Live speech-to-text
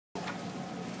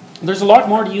There's a lot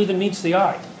more to you than meets the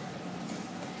eye.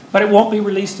 But it won't be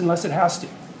released unless it has to.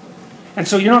 And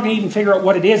so you're not going to even figure out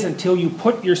what it is until you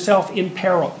put yourself in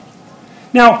peril.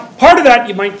 Now, part of that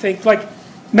you might think, like,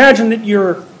 imagine that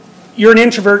you're an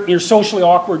introvert and you're socially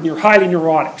awkward and you're highly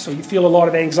neurotic, so you feel a lot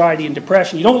of anxiety and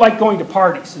depression. You don't like going to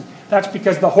parties, and that's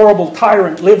because the horrible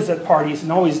tyrant lives at parties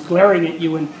and always glaring at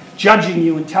you and judging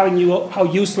you and telling you how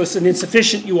useless and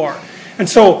insufficient you are. And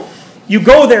so you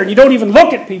go there and you don't even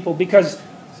look at people because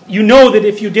you know that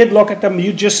if you did look at them,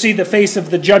 you'd just see the face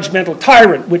of the judgmental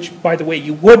tyrant, which, by the way,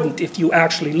 you wouldn't if you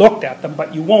actually looked at them,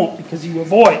 but you won't because you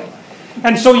avoid.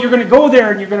 And so you're going to go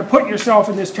there and you're going to put yourself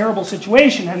in this terrible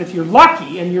situation, and if you're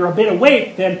lucky and you're a bit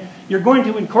awake, then you're going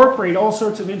to incorporate all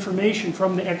sorts of information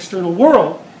from the external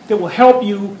world that will help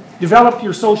you develop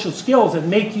your social skills and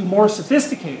make you more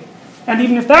sophisticated. And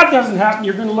even if that doesn't happen,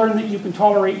 you're going to learn that you can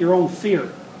tolerate your own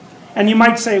fear. And you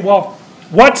might say, well,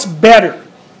 what's better?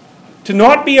 To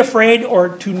not be afraid or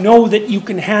to know that you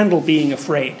can handle being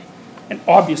afraid? And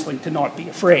obviously to not be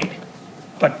afraid.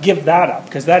 But give that up,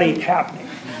 because that ain't happening.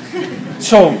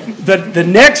 So the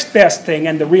next best thing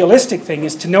and the realistic thing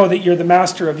is to know that you're the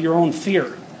master of your own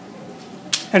fear.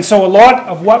 And so a lot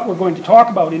of what we're going to talk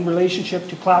about in relationship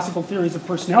to classical theories of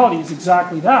personality is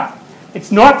exactly that.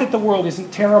 It's not that the world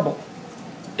isn't terrible.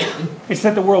 It's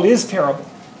that the world is terrible.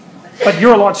 But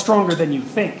you're a lot stronger than you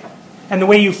think. And the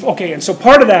way you... Okay, and so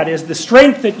part of that is the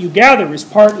strength that you gather is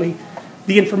partly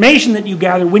the information that you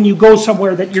gather when you go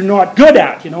somewhere that you're not good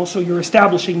at, you know, so you're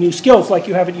establishing new skills like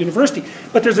you have at university.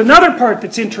 But there's another part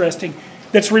that's interesting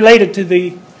that's related to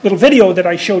the little video that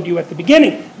I showed you at the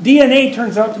beginning. DNA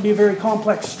turns out to be a very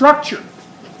complex structure.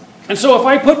 And so if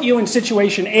I put you in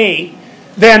situation A,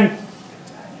 then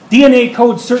DNA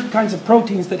codes certain kinds of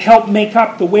proteins that help make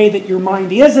up the way that your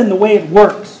mind is and the way it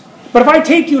works. But if I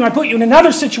take you and I put you in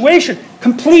another situation,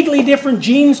 completely different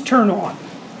genes turn on.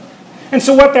 And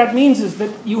so what that means is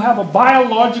that you have a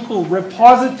biological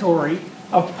repository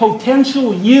of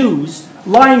potential use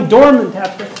lying dormant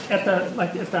at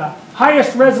the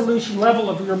highest resolution level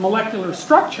of your molecular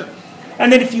structure. And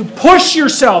then if you push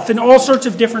yourself in all sorts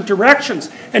of different directions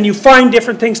and you find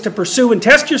different things to pursue and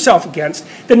test yourself against,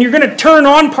 then you're going to turn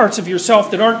on parts of yourself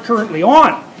that aren't currently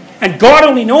on. And God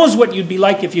only knows what you'd be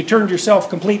like if you turned yourself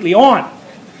completely on.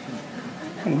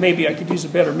 And maybe I could use a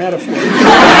better metaphor.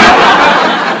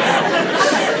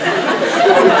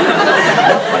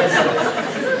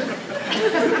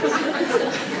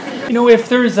 You know, if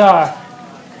there's a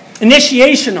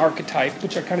initiation archetype,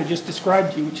 which I kind of just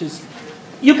described to you, which is,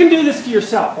 you can do this to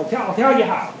yourself. I'll tell you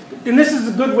how. And this is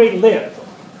a good way to live.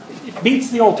 It beats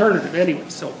the alternative anyway,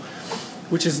 so,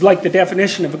 which is like the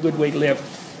definition of a good way to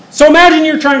live. So imagine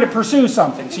you're trying to pursue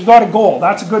something. So you got a goal.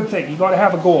 That's a good thing. You got to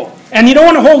have a goal. And you don't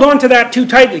want to hold on to that too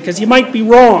tightly because you might be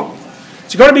wrong.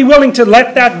 So you've got to be willing to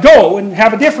let that go and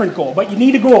have a different goal. But you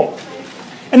need a goal.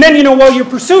 And then, you know, while you're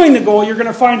pursuing the goal, you're going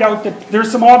to find out that there's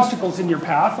some obstacles in your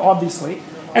path, obviously.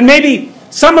 And maybe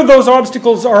some of those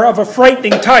obstacles are of a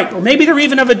frightening type. Or maybe they're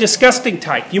even of a disgusting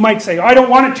type. You might say, I don't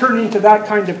want to turn into that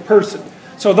kind of person.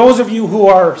 So those of you who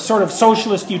are sort of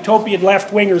socialist, utopian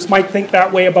left-wingers might think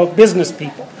that way about business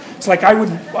people. It's like I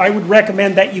would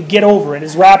recommend that you get over it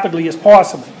as rapidly as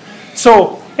possible.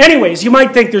 So anyways, you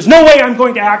might think there's no way I'm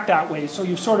going to act that way. So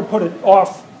you've sort of put it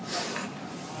off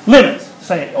limits,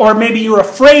 say. Or maybe you're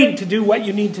afraid to do what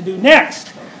you need to do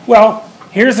next. Well,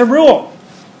 here's a rule.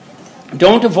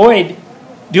 Don't avoid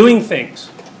doing things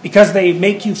because they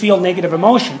make you feel negative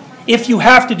emotion if you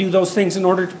have to do those things in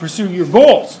order to pursue your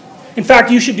goals. In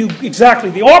fact, you should do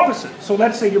exactly the opposite. So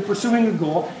let's say you're pursuing a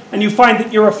goal and you find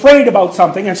that you're afraid about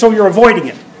something and so you're avoiding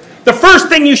it. The first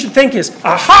thing you should think is,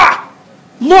 aha!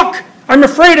 Look! I'm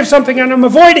afraid of something and I'm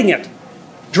avoiding it.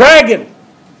 Dragon.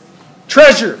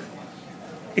 Treasure.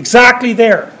 Exactly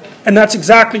there. And that's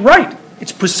exactly right.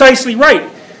 It's precisely right.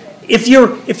 If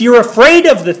you're afraid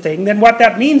of the thing, then what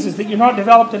that means is that you're not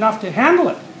developed enough to handle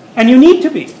it. And you need to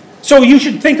be. So you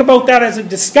should think about that as a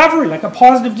discovery, like a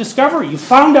positive discovery. You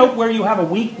found out where you have a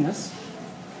weakness,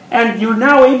 and you're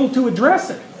now able to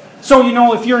address it. So, you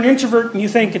know, if you're an introvert and you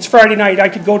think, it's Friday night, I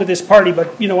could go to this party,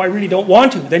 but, you know, I really don't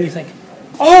want to. Then you think,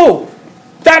 oh,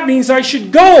 that means I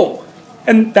should go.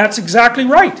 And that's exactly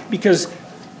right, because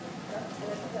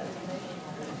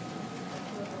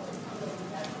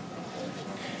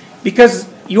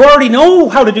you already know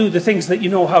how to do the things that you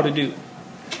know how to do.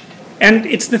 And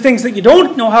it's the things that you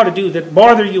don't know how to do that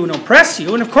bother you and oppress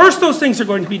you. And of course those things are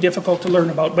going to be difficult to learn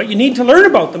about. But you need to learn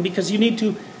about them because you need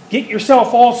to get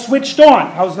yourself all switched on.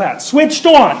 How's that? Switched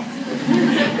on.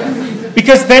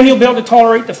 Because then you'll be able to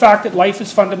tolerate the fact that life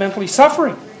is fundamentally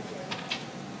suffering.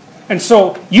 And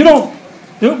so you don't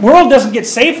The world doesn't get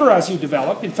safer as you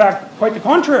develop. In fact, quite the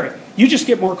contrary. You just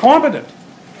get more competent.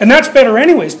 And that's better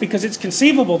anyways, because it's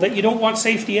conceivable that you don't want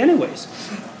safety anyways.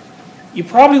 You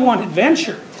probably want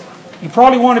adventure. You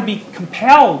probably want to be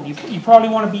compelled. You probably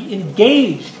want to be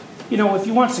engaged. You know, if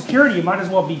you want security, you might as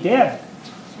well be dead.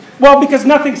 Well, because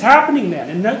nothing's happening then,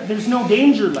 and there's no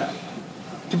danger left.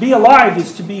 To be alive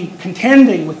is to be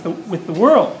contending with the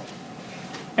world.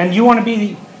 And you want to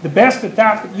be the best at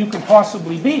that you can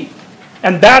possibly be.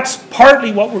 And that's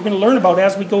partly what we're going to learn about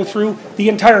as we go through the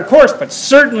entire course, but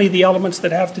certainly the elements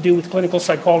that have to do with clinical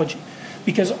psychology.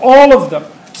 Because all of them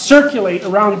circulate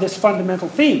around this fundamental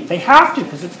theme. They have to,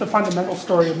 because it's the fundamental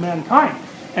story of mankind.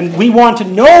 And we want to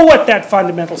know what that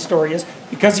fundamental story is,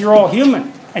 because you're all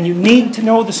human, and you need to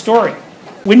know the story.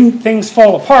 When things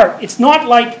fall apart, it's not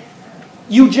like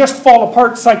you just fall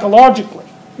apart psychologically.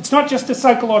 It's not just a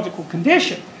psychological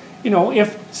condition. You know,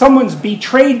 if someone's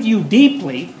betrayed you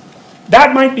deeply,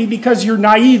 that might be because you're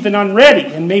naive and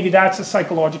unready, and maybe that's a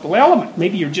psychological element.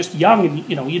 Maybe you're just young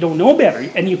and you don't know better,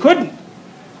 and you couldn't.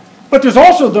 But there's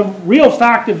also the real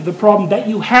fact of the problem that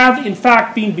you have in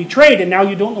fact been betrayed, and now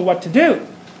you don't know what to do.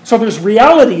 So there's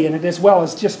reality in it as well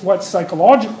as just what's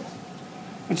psychological.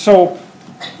 And so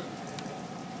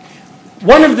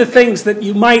one of the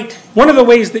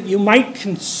ways that you might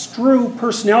construe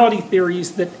personality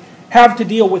theories that have to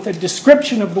deal with a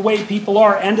description of the way people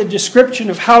are and a description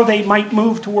of how they might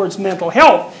move towards mental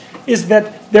health is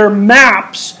that they're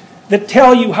maps that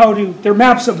tell you how to, they're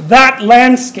maps of that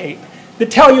landscape that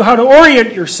tell you how to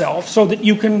orient yourself so that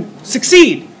you can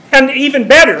succeed. And even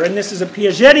better, and this is a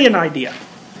Piagetian idea,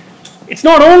 it's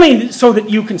not only so that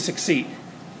you can succeed,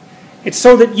 it's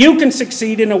so that you can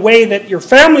succeed in a way that your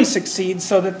family succeeds,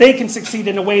 so that they can succeed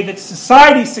in a way that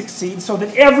society succeeds, so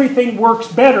that everything works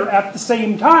better at the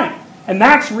same time. And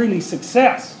that's really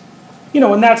success. You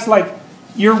know, and that's like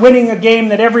you're winning a game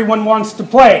that everyone wants to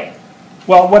play.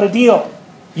 Well, what a deal.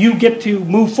 You get to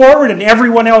move forward and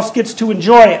everyone else gets to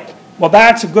enjoy it. Well,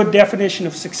 that's a good definition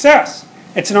of success.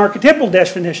 It's an archetypal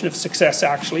definition of success,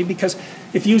 actually, because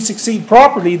if you succeed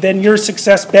properly, then your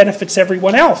success benefits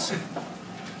everyone else.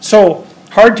 So,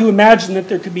 hard to imagine that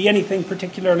there could be anything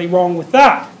particularly wrong with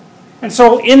that. And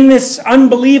so, in this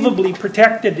unbelievably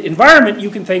protected environment, you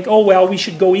can think, oh, well, we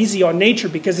should go easy on nature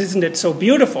because isn't it so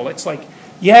beautiful? It's like,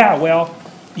 yeah, well,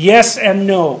 yes and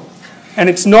no. And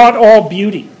it's not all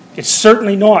beauty. It's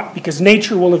certainly not, because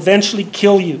nature will eventually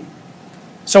kill you.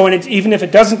 So, even if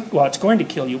it doesn't, well, it's going to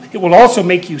kill you. It will also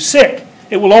make you sick.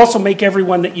 It will also make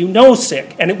everyone that you know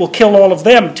sick, and it will kill all of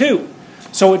them too.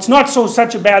 So it's not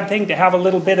such a bad thing to have a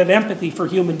little bit of empathy for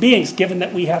human beings, given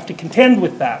that we have to contend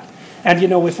with that. And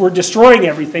if we're destroying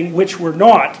everything, which we're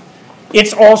not,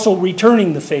 it's also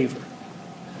returning the favor.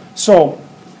 So,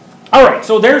 all right,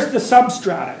 so there's the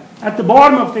substrata. At the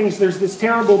bottom of things, there's this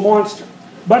terrible monster.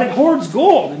 But it hoards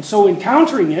gold, and so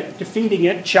encountering it, defeating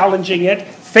it, challenging it,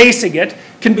 facing it,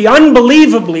 can be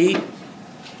unbelievably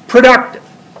productive.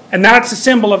 And that's a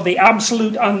symbol of the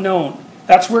absolute unknown.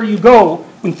 That's where you go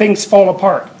when things fall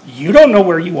apart. You don't know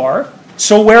where you are,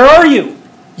 so where are you?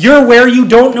 You're where you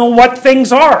don't know what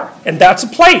things are, and that's a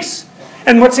place.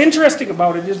 And what's interesting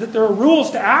about it is that there are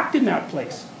rules to act in that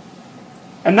place.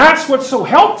 And that's what's so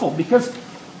helpful, because,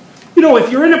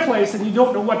 if you're in a place and you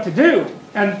don't know what to do,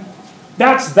 and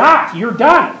that's that, you're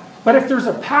done. But if there's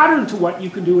a pattern to what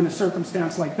you can do in a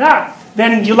circumstance like that,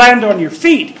 then you land on your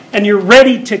feet and you're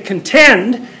ready to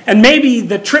contend, and maybe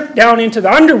the trip down into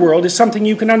the underworld is something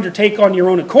you can undertake on your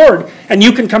own accord, and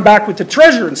you can come back with the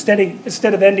treasure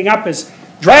instead of ending up as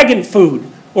dragon food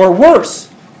or worse.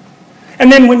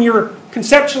 And then when you're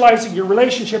conceptualizing your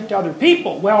relationship to other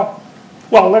people, well,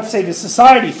 let's say to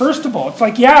society, first of all, it's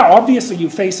like, yeah, obviously you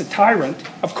face a tyrant.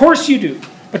 Of course you do.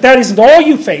 But that isn't all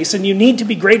you face, and you need to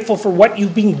be grateful for what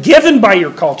you've been given by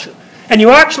your culture. And you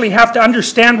actually have to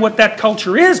understand what that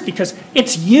culture is, because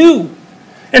it's you.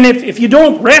 And if you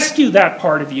don't rescue that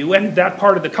part of you and that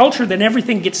part of the culture, then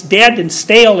everything gets dead and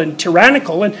stale and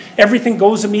tyrannical, and everything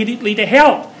goes immediately to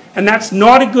hell. And that's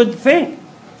not a good thing.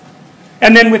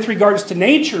 And then with regards to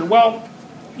nature, well,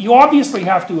 you obviously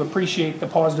have to appreciate the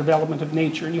positive element of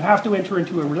nature, and you have to enter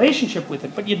into a relationship with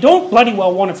it. But you don't bloody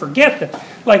well want to forget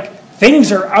that,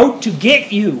 things are out to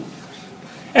get you.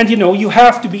 And you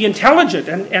have to be intelligent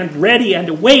and ready and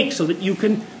awake so that you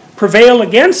can prevail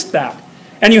against that.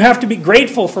 And you have to be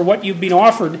grateful for what you've been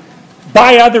offered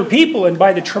by other people and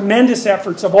by the tremendous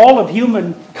efforts of all of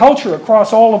human culture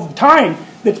across all of time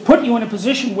that's put you in a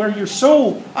position where you're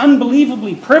so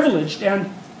unbelievably privileged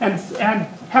and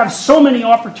have so many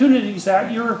opportunities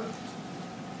at your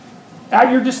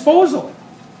disposal.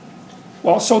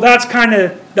 Well, so that's kind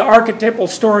of the archetypal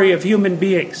story of human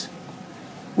beings.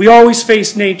 We always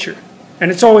face nature. And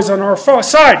it's always on our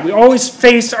side. We always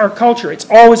face our culture. It's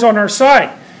always on our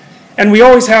side. And we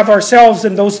always have ourselves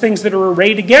and those things that are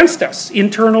arrayed against us,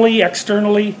 internally,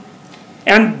 externally.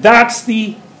 And that's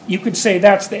the, you could say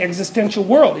that's the existential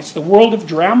world. It's the world of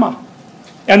drama.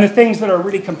 And the things that are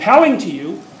really compelling to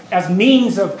you as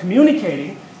means of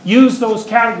communicating, use those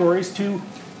categories to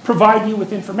provide you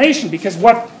with information. Because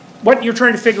what you're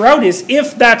trying to figure out is,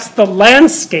 if that's the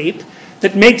landscape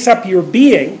that makes up your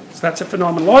being, so that's a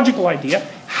phenomenological idea,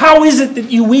 how is it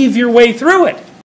that you weave your way through it?